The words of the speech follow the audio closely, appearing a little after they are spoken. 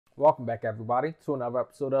Welcome back, everybody, to another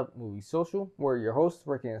episode of Movie Social. We're your hosts,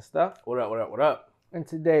 Ricky and Steph. What up, what up, what up? And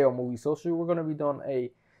today on Movie Social, we're going to be doing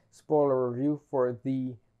a spoiler review for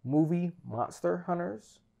the movie Monster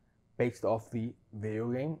Hunters, based off the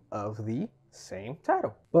video game of the same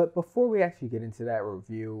title. But before we actually get into that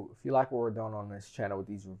review, if you like what we're doing on this channel with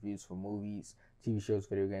these reviews for movies, TV shows,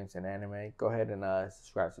 video games, and anime, go ahead and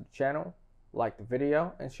subscribe to the channel, like the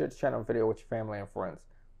video, and share the channel video with your family and friends.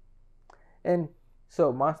 And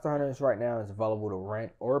so Monster Hunters right now is available to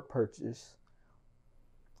rent or purchase.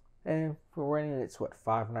 And for renting, it's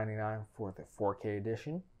 $5.99 for the 4K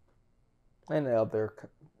edition. And the other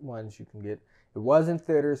ones you can get. It was in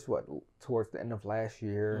theaters towards the end of last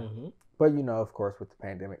year. Mm-hmm. But you know, of course, with the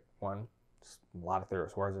pandemic, one, a lot of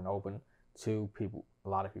theaters wasn't open. Two, a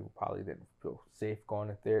lot of people probably didn't feel safe going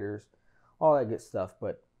to theaters. All that good stuff.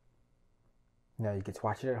 But now you get to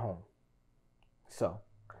watch it at home. So,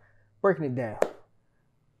 breaking it down.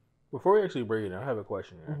 Before we actually break it down, I have a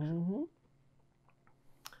question here. Mm-hmm.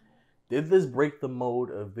 Did this break the mode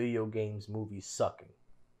of video games movies sucking?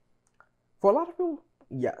 For a lot of people,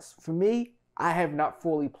 yes. For me, I have not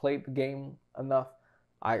fully played the game enough.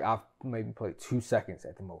 I've maybe played 2 seconds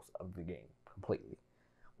at the most of the game completely.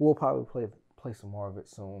 We'll probably play some more of it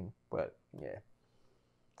soon, but yeah.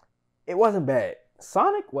 It wasn't bad.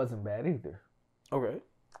 Sonic wasn't bad either. Okay.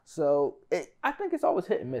 So, I think it's always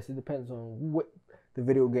hit and miss. It depends on what the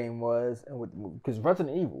video game was and what the movie. Because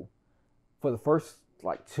Resident Evil, for the first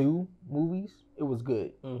 2 movies, it was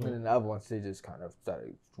good. Mm-hmm. And then the other ones, they just kind of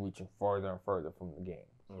started reaching further and further from the game.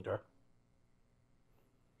 Okay.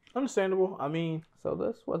 Understandable. I mean, So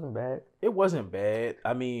this wasn't bad. it wasn't bad.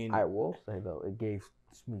 I mean, I will say, though, it gave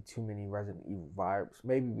me too many Resident Evil vibes.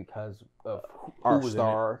 Maybe because of who our was in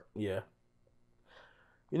star. yeah.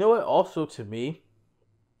 You know what? Also, to me,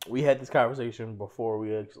 we had this conversation before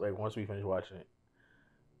we actually, once we finished watching it.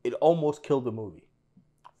 It almost killed the movie.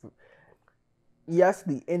 Yes,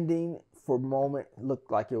 the ending for a moment looked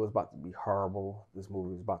like it was about to be horrible. This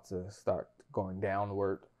movie was about to start going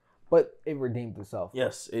downward. But it redeemed itself.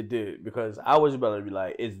 Yes, it did. Because I was about to be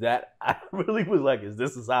like, I really was like, is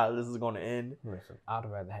this how this is going to end? Listen, I'd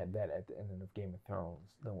rather have that at the ending of Game of Thrones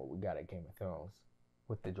than what we got at Game of Thrones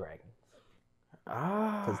with the dragons.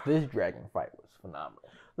 Because this dragon fight was phenomenal.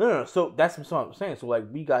 No. So that's what I'm saying. So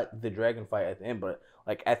we got the dragon fight at the end, but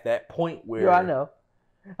at that point where Yeah, I know.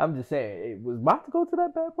 I'm just saying it was about to go to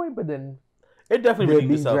that bad point, but then it definitely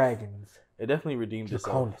redeemed itself. Dragons. It definitely redeemed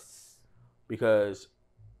itself Draconis. because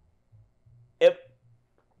the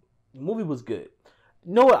movie was good.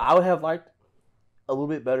 You know what I would have liked a little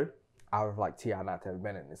bit better? I would have liked T.I. not to have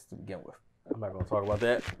been in this to begin with. I'm not going to talk about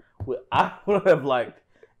that. What I would have liked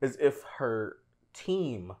is if her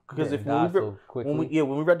team, because when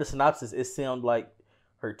we read the synopsis, it sounded like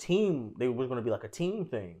her team, they were going to be like a team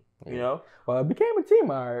thing, you know? Well, it became a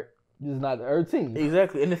team, all right. Just not her team.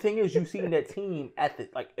 Exactly. And the thing is, you seen that team at the,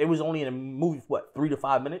 it was only in a movie, 3 to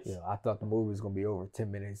 5 minutes? Yeah, I thought the movie was going to be over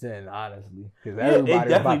 10 minutes in, honestly. Yeah, it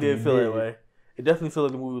definitely did feel that way. It definitely felt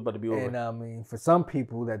like the movie was about to be over. And I mean, for some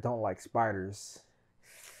people that don't like spiders,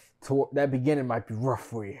 that beginning might be rough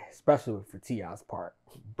for you, especially for T.I.'s part.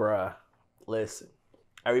 Bruh, listen.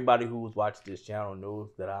 Everybody who's watched this channel knows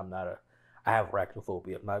that I have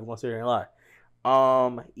arachnophobia. I'm not even going to sit here and lie.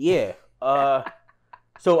 Yeah.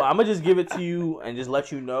 So I'm going to just give it to you and just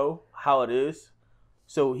let you know how it is.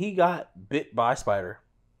 So he got bit by a spider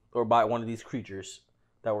or by one of these creatures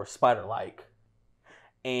that were spider-like.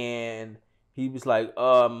 And he was like,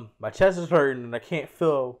 my chest is hurting and I can't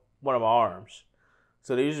feel one of my arms.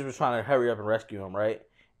 So they just were trying to hurry up and rescue him, right?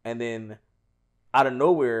 And then out of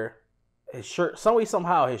nowhere, his shirt,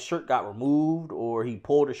 somehow his shirt got removed or he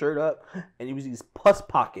pulled the shirt up and it was these pus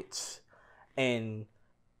pockets. And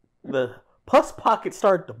the pus pockets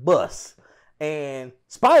started to bust. And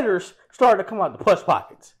spiders started to come out the pus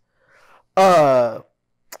pockets. As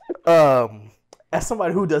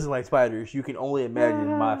somebody who doesn't like spiders, you can only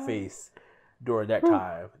imagine my face during that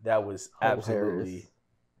time. That was absolutely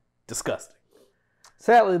disgusting.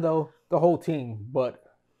 Sadly, though, the whole team, but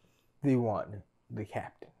the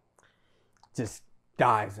captain, just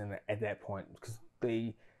dies at that point because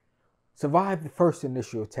they survived the first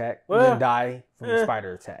initial attack and then die from the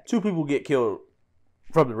spider attack. 2 people get killed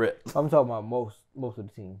from the rip. I'm talking about most of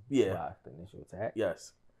the team Yeah. survived the initial attack.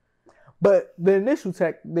 Yes. But the initial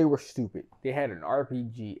attack, they were stupid. They had an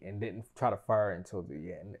RPG and didn't try to fire until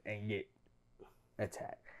the end and get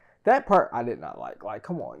attacked. That part I did not like. Like,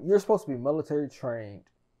 come on. You're supposed to be military trained.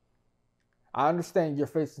 I understand you're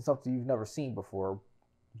facing something you've never seen before,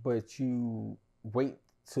 but you wait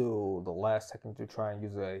till the last second to try and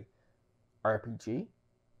use a RPG.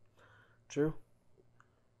 True.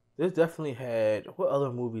 This definitely had what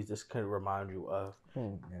other movies this kind of remind you of?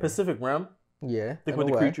 Yeah. Pacific Rim. Yeah, Think with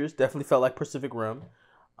the creatures definitely felt like Pacific Rim.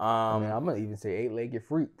 I mean, I'm gonna even say Eight-Legged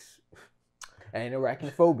Freaks and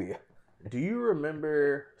Arachnophobia. Do you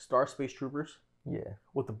remember Star Space Troopers? Yeah,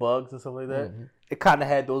 with the bugs and stuff like that. Mm-hmm. It kind of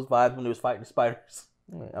had those vibes when it was fighting the spiders.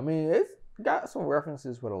 I mean, it's got some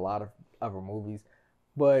references with a lot of other movies,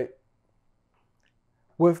 but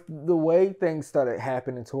with the way things started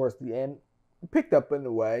happening towards the end, it picked up in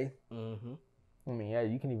the way. Mm-hmm. I mean, yeah,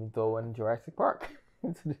 you can even throw in Jurassic Park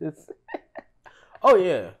into this. Oh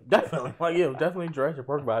yeah, definitely. Like definitely Jurassic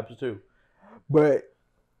Park vibes too. But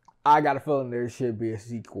I got a feeling there should be a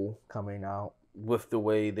sequel coming out. With the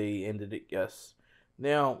way they ended it, yes.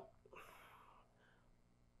 Now,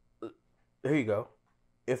 there you go.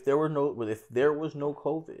 If there was no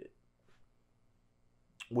COVID,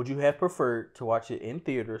 would you have preferred to watch it in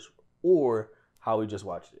theaters or how we just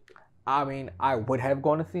watched it? I mean, I would have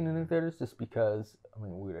gone to see it in theaters just because, I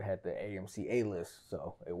mean, we would have had the AMC A-list,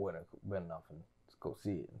 so it wouldn't have been nothing to go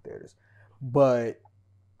see it in theaters. But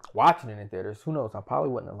watching it in theaters, who knows? I probably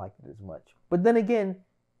wouldn't have liked it as much. But then again,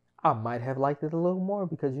 I might have liked it a little more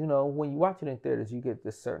because, you know, when you watch it in theaters, you get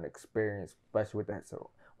this certain experience, especially with that, so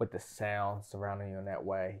with the sound surrounding you in that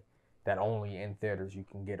way, that only in theaters you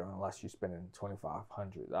can get unless you're spending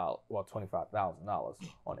 $25,000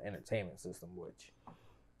 on the entertainment system, which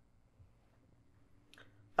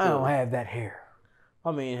I don't have that here.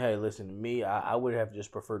 I mean, hey, listen to me. I would have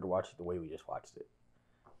just preferred to watch it the way we just watched it.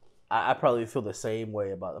 I probably feel the same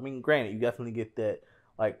way about it. I mean, granted, you definitely get that,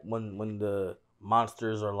 like, when the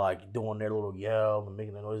monsters are, like, doing their little yell and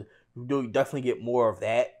making the noise. You definitely get more of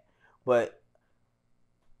that. But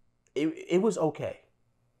it was okay.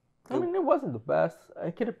 I mean, it wasn't the best.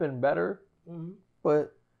 It could have been better. Mm-hmm.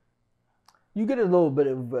 But you get a little bit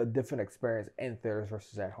of a different experience in theaters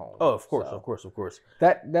versus at home. Oh, of course, so of course.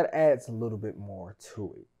 That adds a little bit more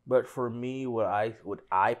to it. But for me, would I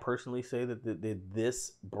personally say that did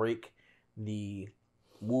this break the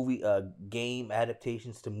movie game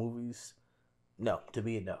adaptations to movies? No, to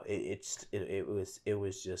me, no. It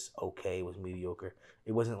was just okay. It was mediocre.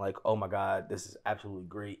 It wasn't like, oh my god, this is absolutely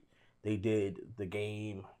great. They did the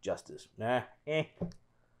game justice. Nah, eh.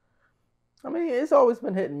 I mean, it's always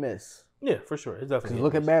been hit and miss. Yeah, for sure. It's definitely.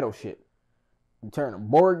 Look at Battleship. You turn a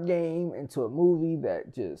board game into a movie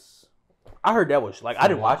that just. I heard that was like I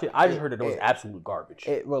didn't watch it. I just heard that it was absolute garbage.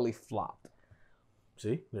 It really flopped.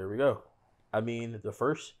 See, there we go. I mean, the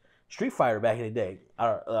first Street Fighter back in the day.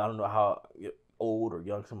 I don't know how old or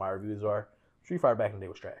young some of my reviews are. Street Fighter back in the day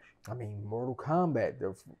was trash. I mean, Mortal Kombat,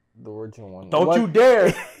 the original one. Don't you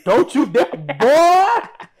dare! Don't you dare, boy!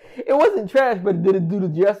 It wasn't trash, but did it do the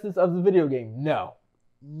justice of the video game? No.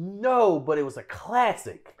 No, but it was a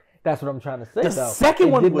classic. That's what I'm trying to say. The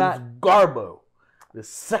second one was garbo. The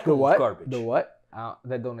second one was garbage. The what?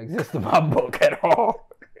 That don't exist in my book at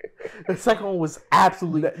all. The second one was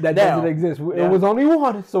absolutely that doesn't exist. It was only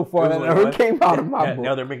one so far that ever came out of my book.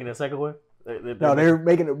 Now they're making a second one. They're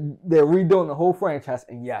redoing the whole franchise,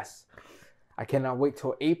 and yes, I cannot wait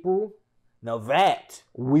till April. Now that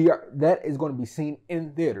is going to be seen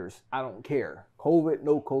in theaters. I don't care. COVID,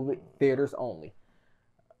 no COVID, theaters only.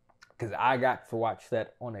 Because I got to watch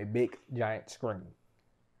that on a big, giant screen.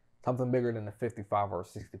 Something bigger than a 55 or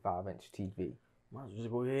 65-inch TV. Why don't you just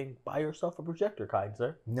go ahead and buy yourself a projector, kind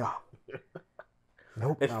sir? No.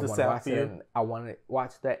 Nope. It's the sound for you. I want to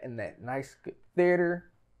watch that in that nice theater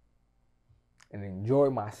and enjoy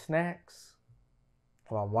my snacks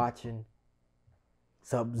while I'm watching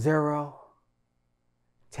Sub-Zero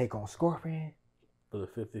take on Scorpion. For the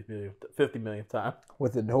 50 millionth time.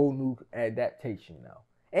 With a whole new adaptation now.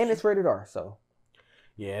 And it's rated R, so.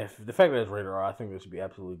 Yeah, the fact that it's rated R, I think this would be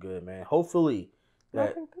absolutely good, man. Hopefully. I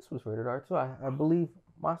think this was rated R, too. I believe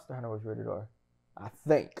Monster Hunter was rated R. I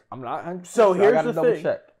think. I'm not 100%. So here's I gotta double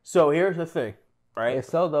check. So here's the thing, right? If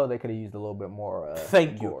so, though, they could have used a little bit more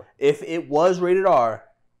Thank gore. you. If it was rated R,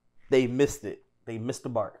 they missed it. They missed the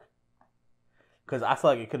mark. Because I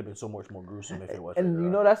feel like it could have been so much more gruesome if it was rated R. And you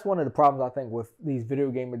know, that's one of the problems, I think, with these video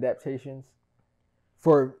game adaptations.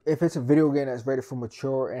 If it's a video game that's rated for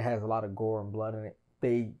mature and has a lot of gore and blood in it,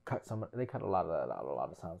 they cut a lot of that out a lot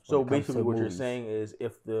of times. So basically, what you're saying is,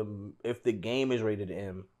 if the game is rated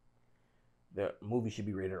M, the movie should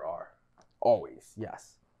be rated R. Always,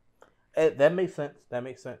 yes. That makes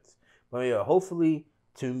sense. But yeah, hopefully,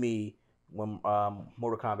 to me, when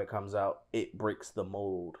Mortal Kombat comes out, it breaks the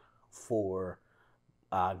mold for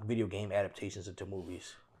video game adaptations into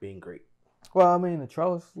movies being great. Well, I mean, the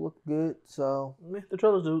trailers look good, so the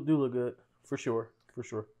trailers do look good for sure.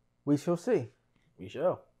 We shall see. We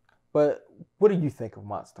shall. But what do you think of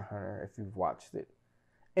Monster Hunter if you've watched it?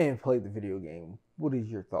 and played the video game. What is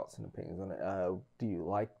your thoughts and opinions on it? Do you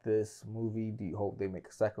like this movie? Do you hope they make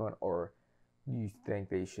a second one, or do you think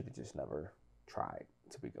they should have just never tried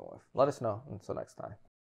to begin with? Let us know. Until next time.